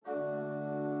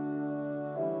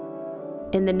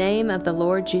In the name of the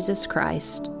Lord Jesus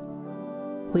Christ,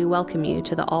 we welcome you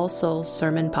to the All Souls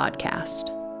Sermon Podcast.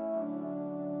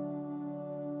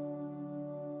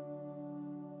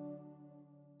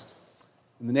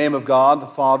 In the name of God, the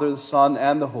Father, the Son,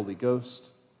 and the Holy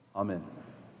Ghost. Amen.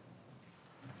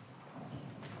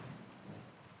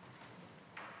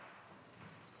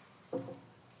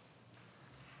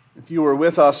 If you were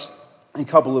with us a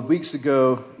couple of weeks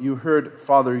ago, you heard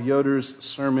Father Yoder's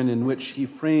sermon in which he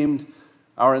framed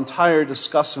our entire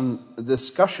discussion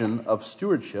of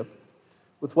stewardship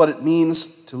with what it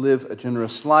means to live a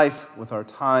generous life with our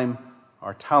time,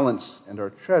 our talents, and our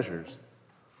treasures,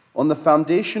 on the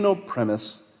foundational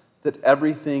premise that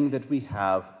everything that we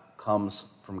have comes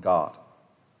from God.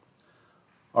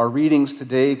 Our readings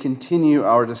today continue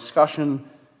our discussion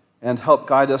and help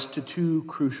guide us to two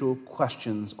crucial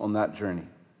questions on that journey.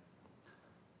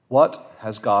 What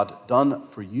has God done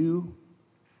for you?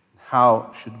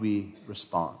 How should we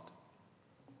respond?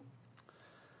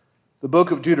 The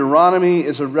book of Deuteronomy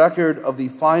is a record of the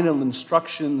final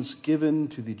instructions given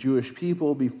to the Jewish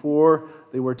people before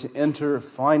they were to enter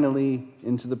finally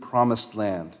into the promised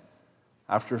land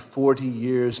after 40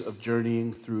 years of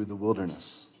journeying through the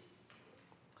wilderness.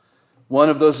 One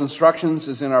of those instructions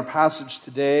is in our passage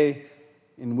today,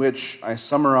 in which I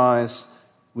summarize,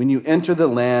 "When you enter the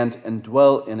land and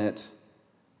dwell in it,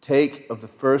 take of the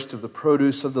first of the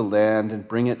produce of the land and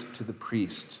bring it to the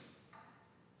priest.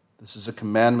 This is a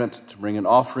commandment to bring an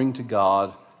offering to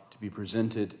God to be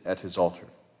presented at his altar."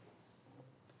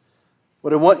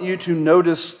 What I want you to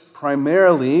notice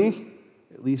primarily,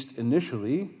 at least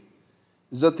initially,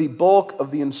 is that the bulk of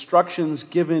the instructions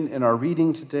given in our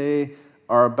reading today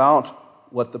are about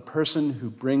what the person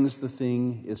who brings the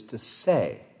thing is to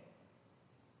say.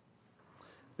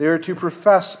 They are to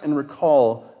profess and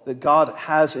recall that God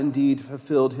has indeed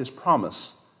fulfilled his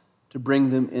promise to bring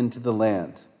them into the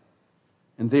land.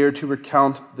 And they are to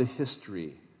recount the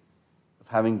history of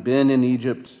having been in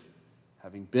Egypt,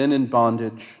 having been in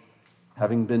bondage,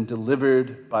 having been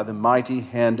delivered by the mighty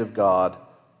hand of God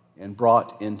and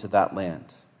brought into that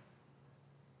land.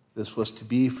 This was to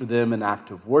be for them an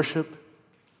act of worship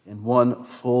and one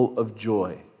full of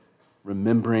joy,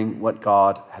 remembering what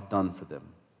God had done for them.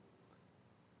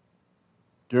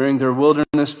 During their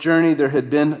wilderness journey, there had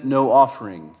been no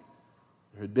offering.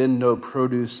 There had been no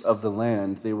produce of the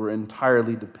land. They were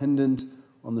entirely dependent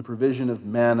on the provision of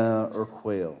manna or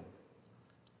quail.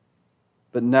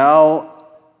 But now,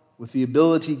 with the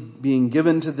ability being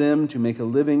given to them to make a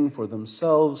living for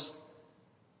themselves,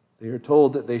 they are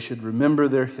told that they should remember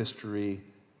their history,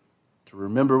 to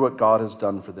remember what God has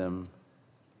done for them,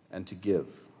 and to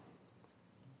give.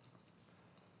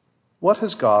 What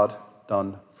has God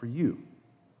done for you?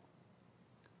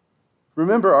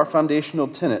 Remember our foundational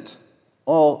tenet,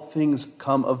 all things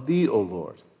come of thee, O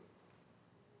Lord.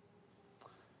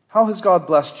 How has God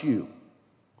blessed you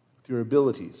with your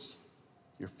abilities,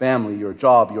 your family, your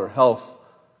job, your health,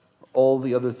 all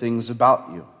the other things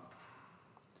about you?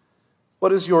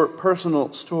 What is your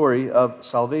personal story of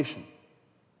salvation?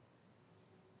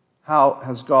 How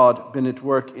has God been at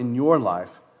work in your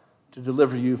life to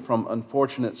deliver you from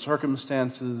unfortunate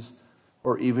circumstances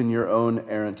or even your own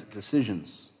errant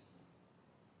decisions?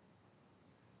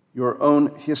 Your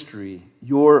own history,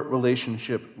 your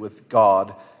relationship with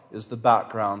God is the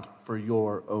background for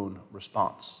your own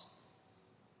response.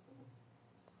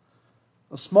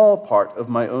 A small part of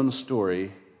my own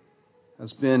story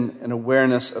has been an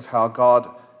awareness of how God,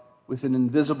 with an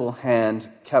invisible hand,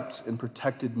 kept and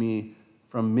protected me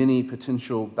from many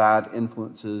potential bad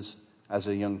influences as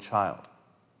a young child.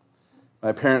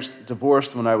 My parents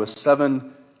divorced when I was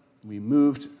 7. We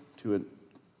moved to a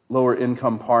lower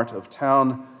income part of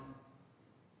town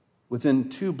within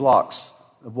 2 blocks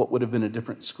of what would have been a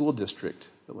different school district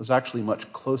that was actually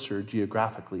much closer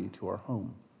geographically to our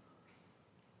home.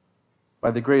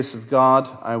 By the grace of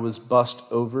God, I was bussed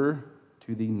over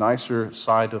to the nicer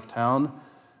side of town,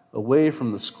 away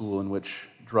from the school in which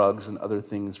drugs and other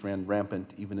things ran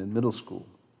rampant even in middle school.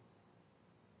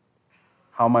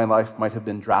 How my life might have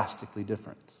been drastically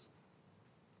different.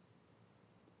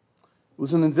 It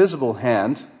was an invisible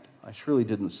hand. I surely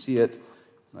didn't see it.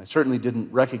 I certainly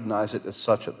didn't recognize it as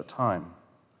such at the time.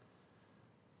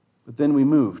 But then we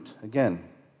moved again,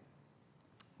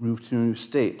 moved to a new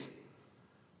state.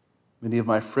 Many of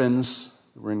my friends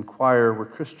that were in choir were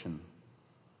Christian.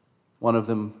 One of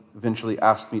them eventually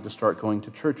asked me to start going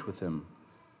to church with him,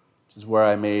 which is where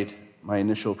I made my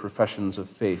initial professions of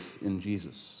faith in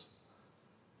Jesus.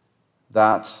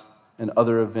 That and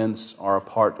other events are a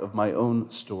part of my own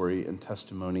story and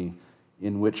testimony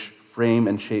in which frame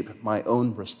and shape my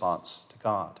own response to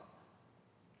God.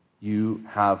 You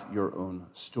have your own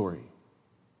story.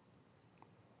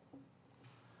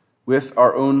 With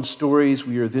our own stories,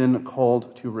 we are then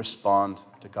called to respond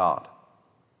to God.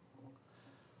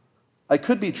 I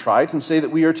could be trite and say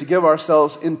that we are to give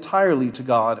ourselves entirely to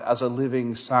God as a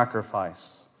living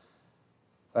sacrifice.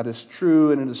 That is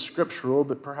true and it is scriptural,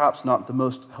 but perhaps not the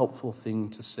most helpful thing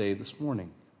to say this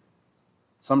morning.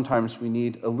 Sometimes we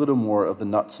need a little more of the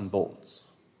nuts and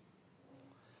bolts.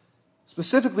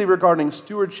 Specifically regarding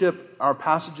stewardship, our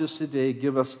passages today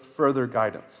give us further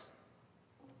guidance.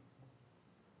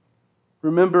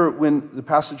 Remember when the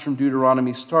passage from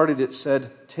Deuteronomy started, it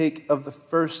said, "Take of the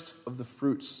first of the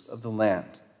fruits of the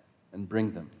land and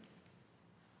bring them."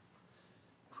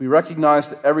 If we recognize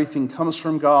that everything comes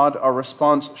from God, our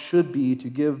response should be to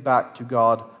give back to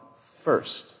God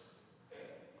first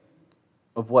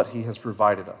of what he has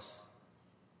provided us.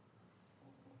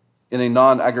 In a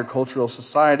non-agricultural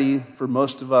society, for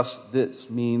most of us, this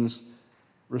means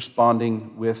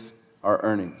responding with our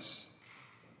earnings.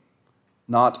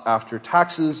 Not after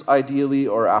taxes, ideally,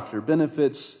 or after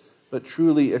benefits, but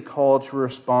truly a call to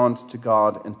respond to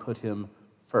God and put him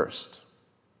first.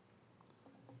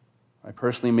 I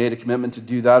personally made a commitment to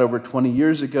do that over 20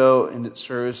 years ago, and it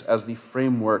serves as the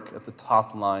framework at the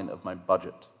top line of my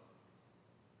budget.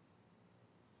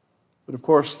 But of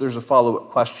course, there's a follow-up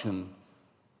question.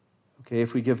 Okay,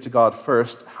 if we give to God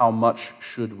first, how much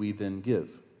should we then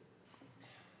give?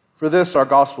 For this, our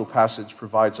gospel passage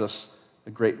provides us a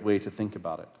great way to think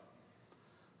about it.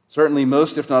 Certainly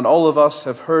most, if not all of us,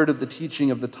 have heard of the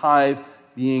teaching of the tithe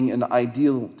being an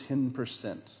ideal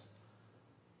 10%.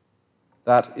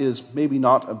 That is maybe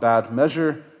not a bad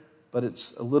measure, but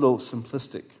it's a little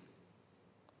simplistic.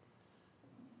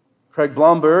 Craig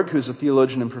Blomberg, who's a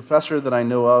theologian and professor that I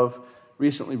know of,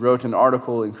 recently wrote an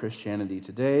article in Christianity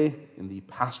Today, in the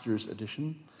Pastor's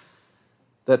edition,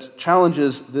 that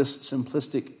challenges this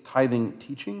simplistic tithing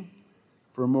teaching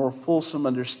for a more fulsome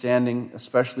understanding,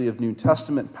 especially of New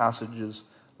Testament passages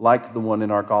like the one in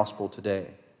our gospel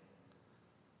today,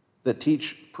 that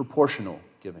teach proportional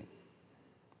giving.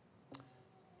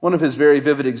 One of his very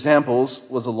vivid examples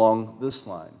was along this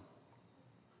line.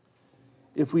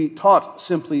 If we taught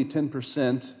simply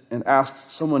 10% and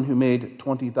asked someone who made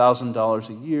 $20,000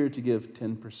 a year to give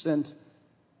 10%,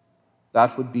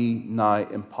 that would be nigh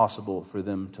impossible for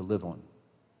them to live on.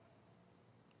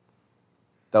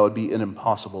 That would be an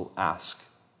impossible ask.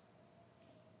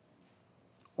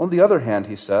 On the other hand,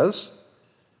 he says,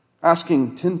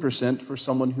 asking 10% for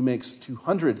someone who makes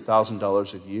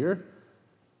 $200,000 a year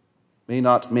may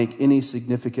not make any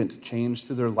significant change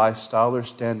to their lifestyle or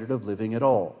standard of living at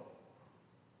all.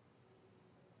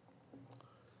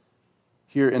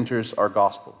 Here enters our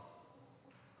gospel.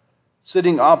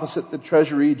 Sitting opposite the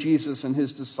treasury, Jesus and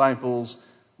his disciples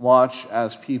watch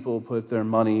as people put their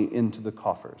money into the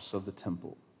coffers of the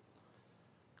temple.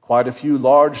 Quite a few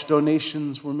large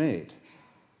donations were made,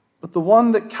 but the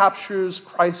one that captures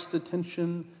Christ's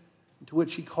attention, to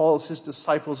which he calls his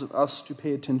disciples and us to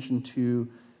pay attention to,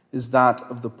 is that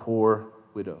of the poor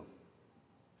widow.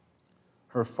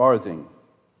 Her farthing,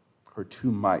 her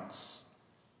 2 mites,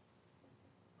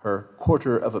 her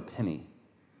quarter of a penny,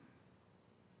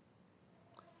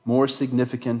 more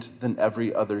significant than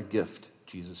every other gift,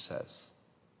 Jesus says.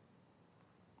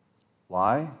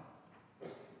 Why?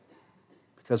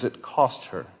 Because it cost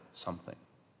her something.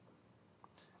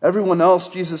 Everyone else,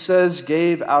 Jesus says,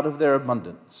 gave out of their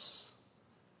abundance.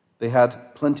 They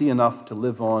had plenty enough to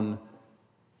live on.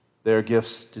 Their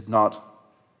gifts did not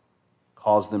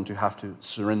cause them to have to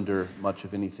surrender much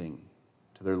of anything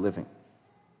to their living.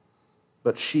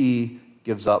 But she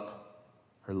gives up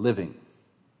her living.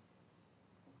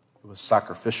 It was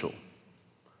sacrificial.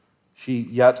 She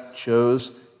yet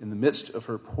chose, in the midst of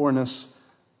her poorness,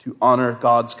 to honor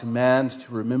God's command,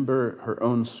 to remember her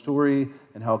own story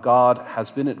and how God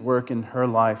has been at work in her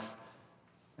life,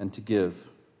 and to give,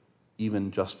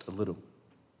 even just a little.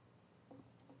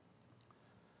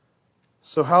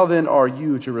 So how then are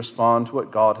you to respond to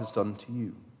what God has done to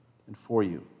you and for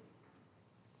you?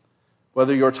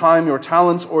 Whether your time, your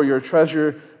talents, or your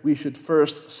treasure, we should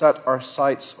first set our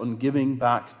sights on giving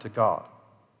back to God.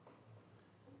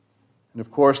 And of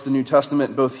course, the New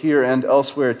Testament, both here and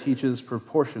elsewhere, teaches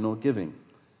proportional giving.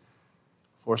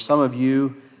 For some of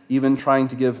you, even trying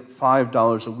to give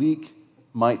 $5 a week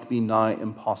might be nigh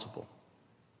impossible.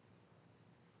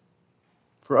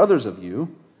 For others of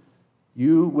you,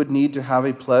 you would need to have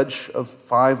a pledge of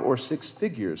 5 or 6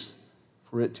 figures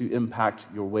for it to impact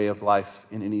your way of life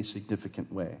in any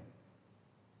significant way.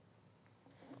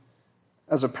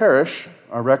 As a parish,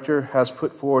 our rector has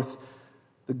put forth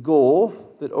the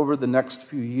goal that over the next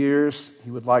few years,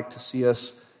 he would like to see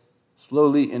us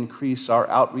slowly increase our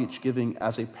outreach giving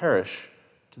as a parish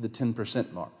to the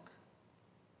 10% mark.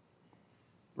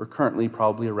 We're currently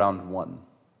probably around 1.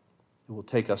 It will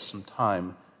take us some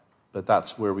time, but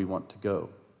that's where we want to go.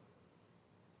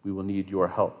 We will need your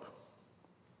help.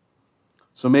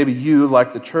 So maybe you,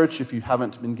 like the church, if you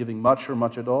haven't been giving much or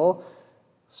much at all,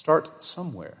 start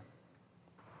somewhere.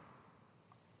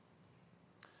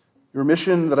 Your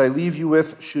mission that I leave you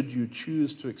with, should you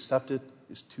choose to accept it,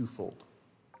 is twofold.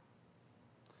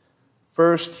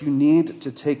 First, you need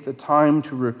to take the time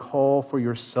to recall for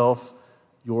yourself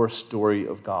your story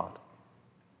of God,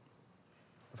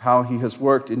 of how he has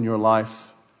worked in your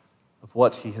life, of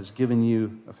what he has given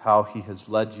you, of how he has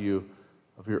led you,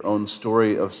 of your own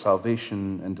story of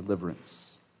salvation and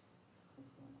deliverance.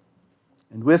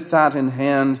 And with that in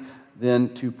hand,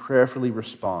 then to prayerfully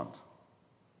respond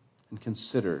and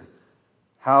consider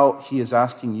how he is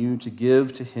asking you to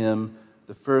give to him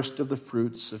the first of the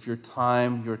fruits of your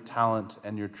time, your talent,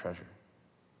 and your treasure.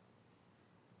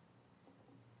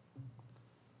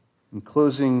 In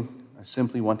closing, I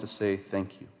simply want to say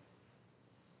thank you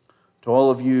to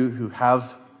all of you who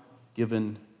have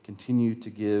given, continue to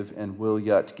give, and will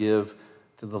yet give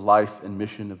to the life and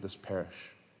mission of this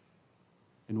parish,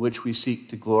 in which we seek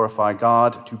to glorify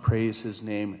God, to praise his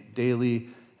name daily,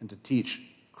 and to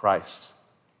teach Christ,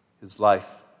 his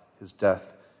life, his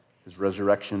death, his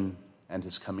resurrection, and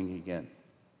his coming again.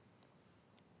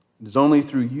 It is only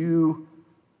through you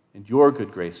and your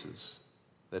good graces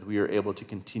that we are able to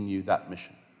continue that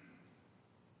mission.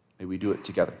 May we do it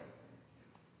together.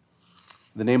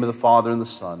 In the name of the Father, and the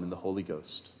Son, and the Holy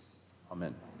Ghost.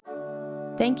 Amen.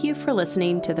 Thank you for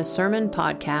listening to the sermon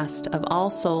podcast of All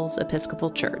Souls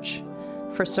Episcopal Church.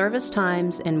 For service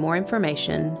times and more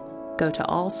information, go to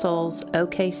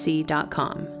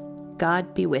allsoulsokc.com.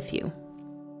 God be with you.